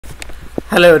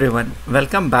Hello everyone,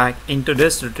 welcome back in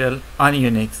today's tutorial on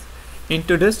Unix. In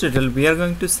today's tutorial we are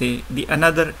going to see the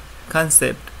another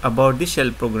concept about the shell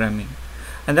programming,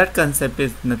 and that concept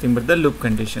is nothing but the loop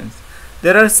conditions.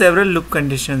 There are several loop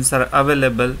conditions are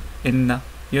available in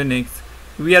Unix.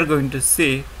 We are going to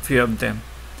see few of them.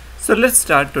 So let's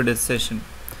start today's session.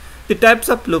 The types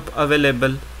of loop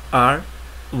available are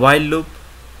while loop,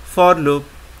 for loop,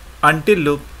 until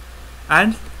loop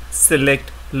and select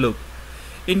loop.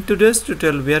 In today's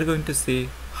tutorial we are going to see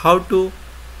how to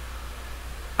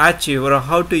achieve or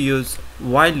how to use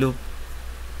while loop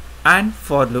and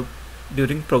for loop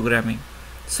during programming.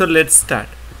 So let's start.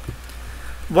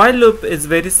 While loop is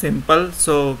very simple.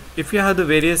 So if you have the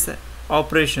various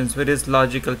operations, various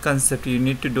logical concepts you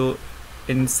need to do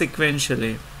in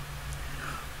sequentially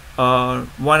or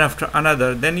one after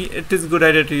another, then it is good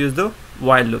idea to use the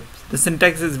while loop. The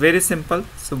syntax is very simple.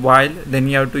 So while, then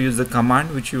you have to use the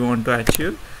command which you want to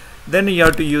achieve, then you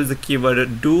have to use the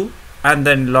keyword do, and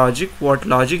then logic, what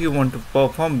logic you want to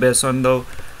perform based on the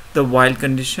while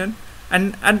condition,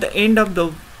 and at the end of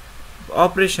the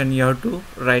operation you have to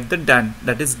write the done,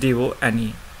 that is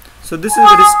done. So this is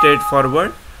very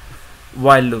straightforward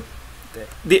while loop.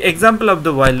 The example of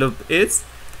the while loop is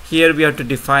here we have to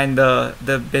define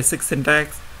the basic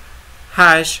syntax,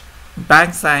 hash,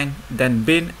 bank sign, then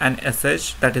bin and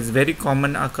sh. That is very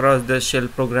common across the shell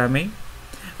programming,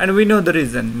 and we know the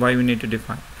reason why we need to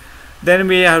define. Then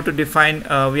we have to define,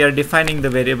 we are defining the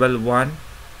variable 1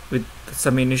 with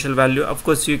some initial value. Of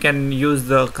course you can use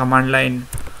the command line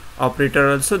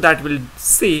operator also, that will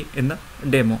see in the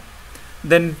demo.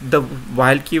 Then the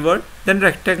while keyword, then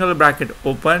rectangle bracket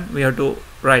open, we have to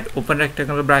write open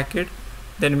rectangle bracket.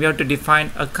 Then we have to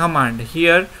define a command.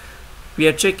 Here we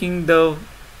are checking the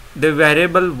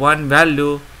variable 1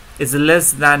 value is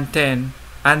less than 10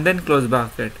 and then close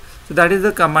bracket. So that is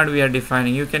the command we are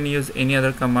defining. You can use any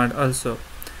other command also.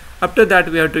 After that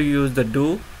we have to use the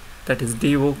do, that is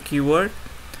do keyword,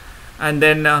 and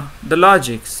then the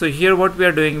logic. So here what we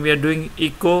are doing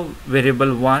echo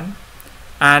variable 1,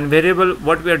 and variable,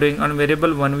 what we are doing on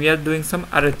variable 1, we are doing some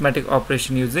arithmetic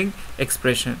operation using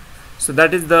expression. So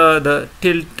that is the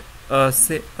tilt,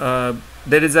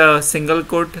 there is a single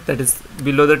quote that is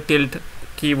below the tilt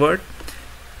keyword,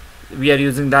 we are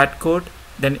using that quote.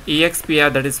 Then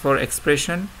expr, that is for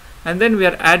expression, and then we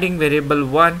are adding variable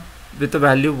 1 with the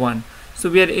value 1. So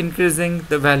we are increasing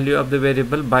the value of the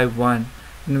variable by 1,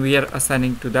 and we are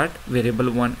assigning to that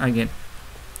variable 1 again.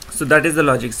 So that is the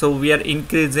logic. So we are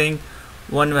increasing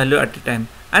one value at a time,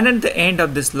 and at the end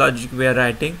of this logic we are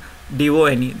writing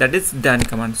done, that is done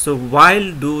command. So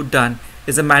while do done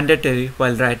is a mandatory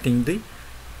while writing the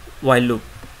while loop.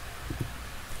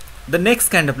 The next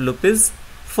kind of loop is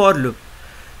for loop.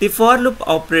 The for loop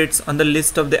operates on the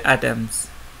list of the items.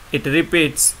 It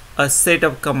repeats a set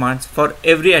of commands for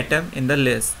every item in the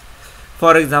list.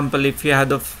 For example, if you have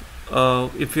the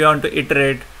if you want to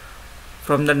iterate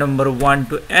from the number 1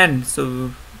 to n,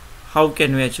 so how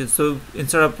can we achieve? So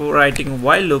instead of writing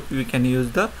while loop, we can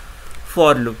use the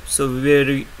for loop. So where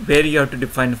you have to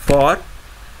define for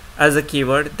as a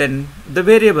keyword, then the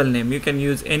variable name, you can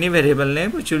use any variable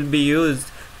name which will be used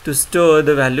to store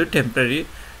the value temporary,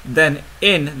 then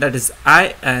in, that is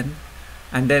in,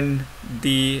 and then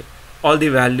all the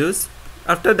values.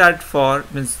 After that for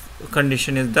means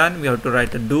condition is done, we have to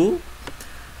write a do,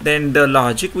 then the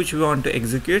logic which we want to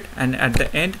execute, and at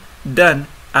the end done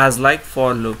as like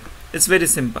for loop. It's very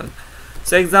simple.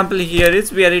 So example here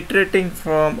is we are iterating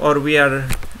from, or we are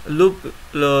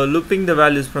looping the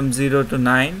values from 0 to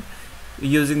 9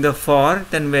 using the for,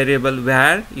 then variable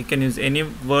where, you can use any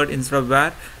word instead of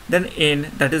where, then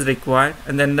in, that is required,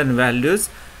 and then values.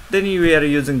 Then we are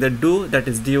using the do, that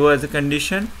is do as a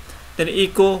condition, then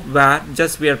echo where,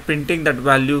 just we are printing that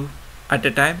value at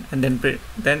a time, and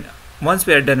then once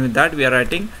we are done with that, we are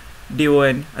writing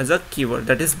don as a keyword,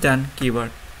 that is done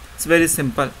keyword. It's very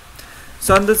simple.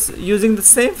 So on this, using the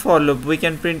same for loop, we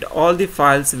can print all the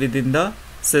files within the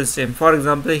system. For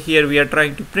example, here we are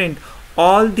trying to print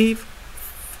all the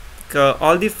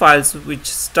files which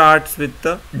starts with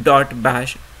the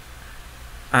 .bash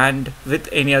and with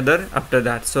any other after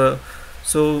that. So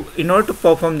in order to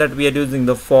perform that, we are using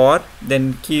the for,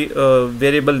 then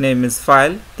variable name is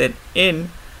file, then in,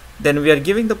 then we are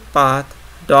giving the path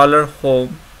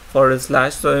 $home /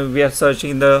 so we are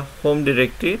searching the home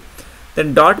directory,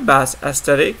 then .bash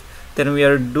asterisk, then we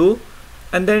are do,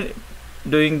 and then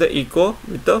doing the echo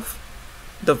with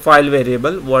the file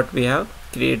variable what we have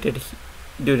created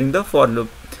during the for loop,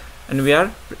 and we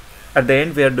are at the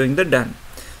end we are doing the done.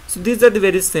 So these are the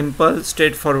very simple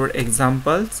straightforward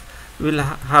examples. We will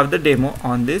have the demo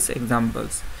on these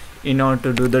examples. in order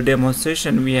to do the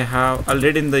demonstration, we have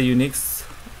already in the Unix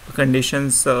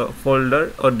conditions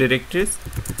folder or directories,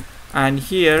 and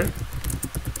here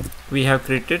we have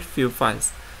created few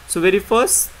files. So very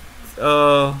first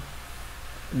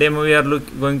demo we are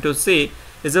going to see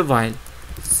is a while.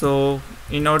 So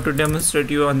in order to demonstrate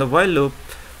you on the while loop,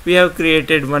 we have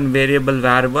created one variable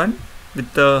var1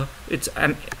 with it's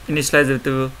an initialized with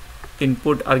the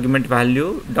input argument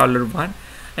value $1,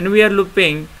 and we are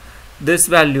looping this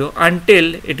value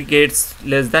until it gets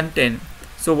less than 10.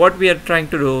 So what we are trying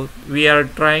to do, we are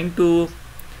trying to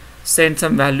send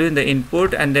some value in the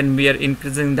input, and then we are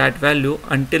increasing that value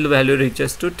until value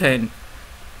reaches to 10.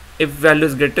 If value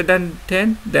is greater than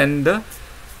 10, then the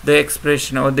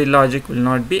expression or the logic will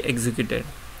not be executed.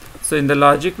 So in the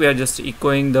logic we are just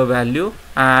echoing the value,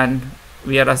 and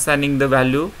we are assigning the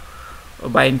value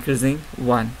by increasing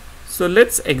 1. So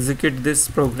let's execute this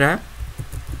program.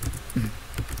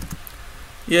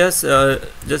 Yes,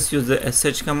 just use the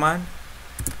sh command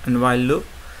and while loop.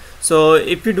 So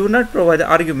if you do not provide the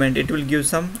argument, it will give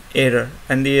some error,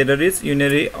 and the error is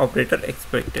unary operator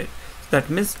expected. So that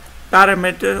means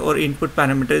parameter or input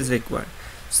parameter is required.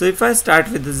 So if I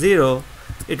start with the 0,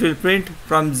 it will print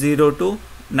from 0 to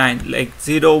 9, like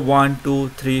 0, 1, 2,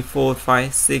 3, 4,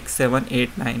 5, 6, 7,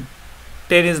 8, 9.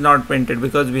 10 is not printed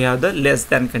because we have the less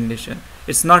than condition.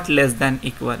 It's not less than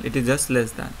equal, it is just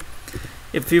less than.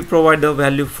 If you provide the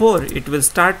value 4, it will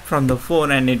start from the 4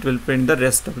 and it will print the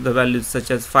rest of the values such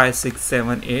as 5, 6,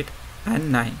 7, 8 and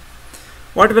 9.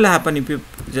 What will happen if you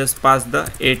just pass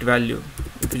the 8 value?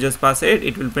 If you just pass 8,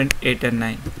 it will print 8 and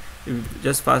 9. If you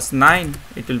just pass 9,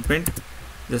 it will print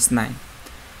just 9.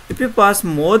 If you pass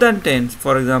more than 10,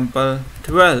 for example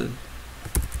 12,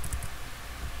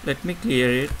 let me clear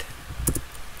it.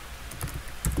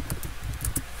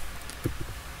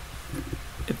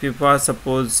 If you pass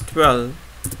suppose 12,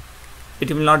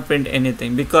 it will not print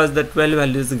anything because the 12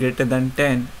 value is greater than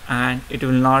 10 and it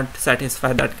will not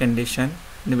satisfy that condition.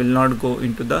 It will not go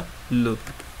into the loop.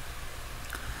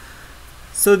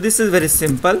 So this is very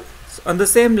simple. So on the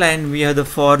same line we have the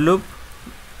for loop.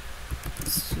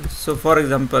 So for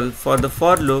example, for the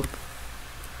for loop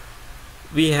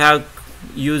we have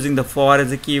using the for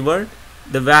as a keyword,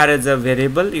 the var as a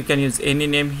variable. You can use any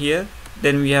name here.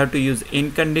 Then we have to use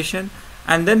in condition,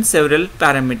 and then several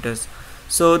parameters.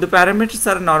 So the parameters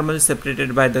are normally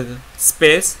separated by the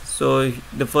space. So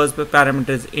the first parameter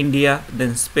is India,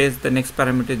 then space, the next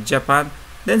parameter is Japan,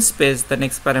 then space, the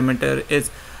next parameter is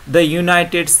the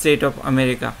United States of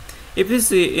America. If you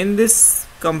see in this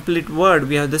complete word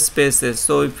we have the spaces,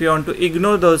 so if you want to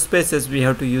ignore those spaces we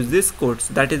have to use these quotes.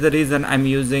 That is the reason I'm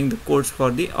using the quotes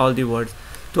for all the words,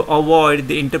 to avoid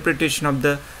the interpretation of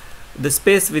the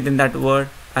space within that word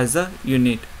as a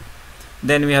unit.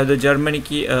 Then we have the Germany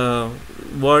key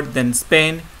word, then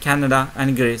Spain, Canada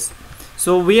and Greece.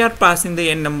 So we are passing the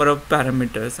n number of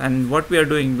parameters, and what we are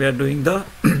doing, we are doing the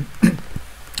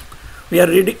we are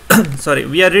reading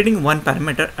we are reading one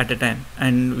parameter at a time,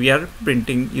 and we are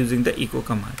printing using the echo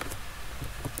command.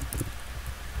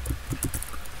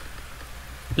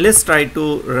 Let's try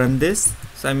to run this.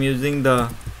 So I'm using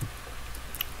the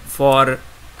for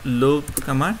loop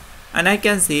command, and I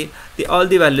can see all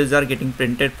the values are getting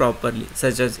printed properly,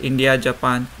 such as India,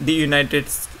 Japan, the United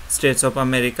States of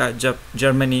America,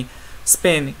 Germany,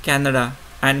 Spain, Canada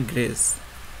and Greece.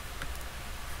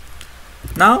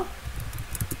 Now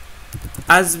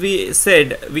as we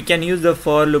said, we can use the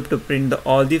for loop to print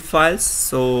all the files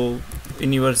so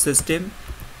in your system.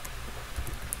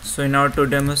 So in order to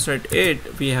demonstrate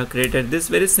it, we have created this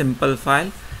very simple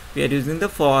file. We are using the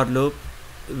for loop.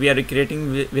 We are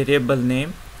creating variable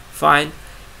name file,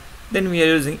 then we are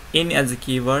using in as a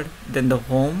keyword, then the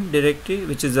home directory,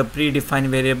 which is a predefined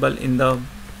variable in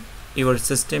your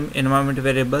system environment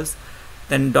variables,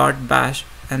 then .bash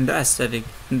and the asterisk,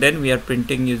 and then we are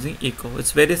printing using echo.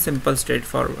 It's very simple,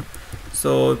 straightforward.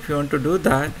 So if you want to do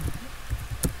that,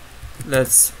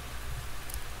 let's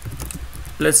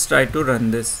try to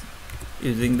run this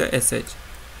using the sh.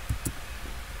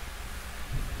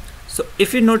 So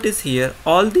if you notice here,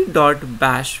 all the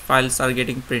 .bash files are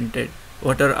getting printed,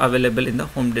 what are available in the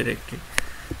home directory.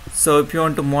 So if you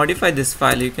want to modify this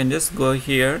file, you can just go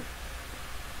here,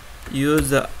 use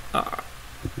the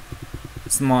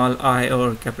small I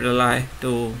or capital I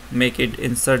to make it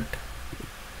insert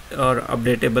or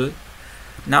updatable.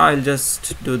 Now I'll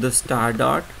just do the star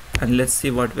dot and let's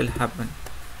see what will happen.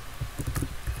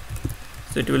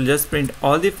 So it will just print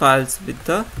all the files with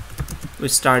the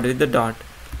which start with the dot.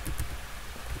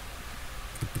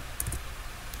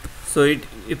 So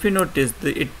if you notice,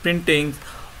 it printing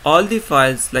all the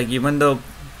files, like even the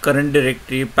current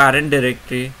directory, parent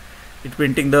directory, it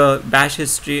printing the bash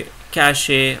history,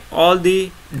 cache, all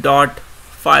the dot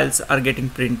files are getting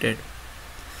printed.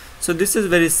 So this is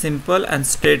very simple and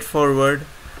straightforward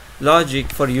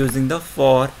logic for using the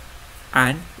for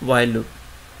and while loop.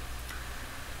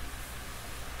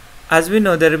 As we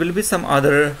know, there will be some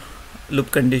other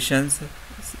loop conditions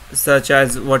such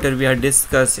as whatever we have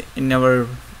discussed in our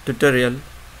tutorial,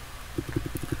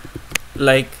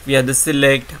 like we have the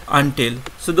select, until.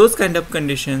 So those kind of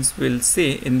conditions we'll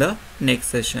see in the next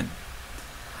session.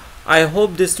 I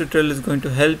hope this tutorial is going to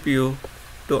help you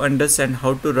to understand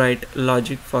how to write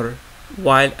logic for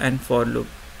while and for loop.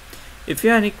 If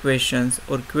you have any questions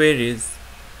or queries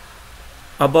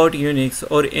about Unix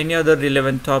or any other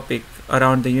relevant topic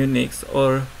around the Unix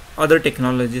or other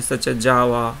technologies such as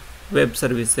Java, web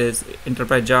services,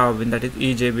 enterprise Java, that is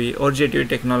EJB, or J2E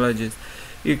technologies,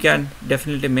 you can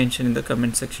definitely mention in the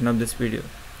comment section of this video.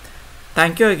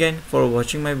 Thank you again for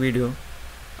watching my video.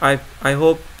 I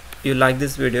hope you like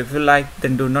this video. If you like,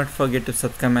 then do not forget to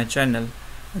subscribe my channel,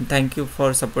 and thank you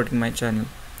for supporting my channel.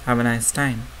 Have a nice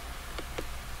time.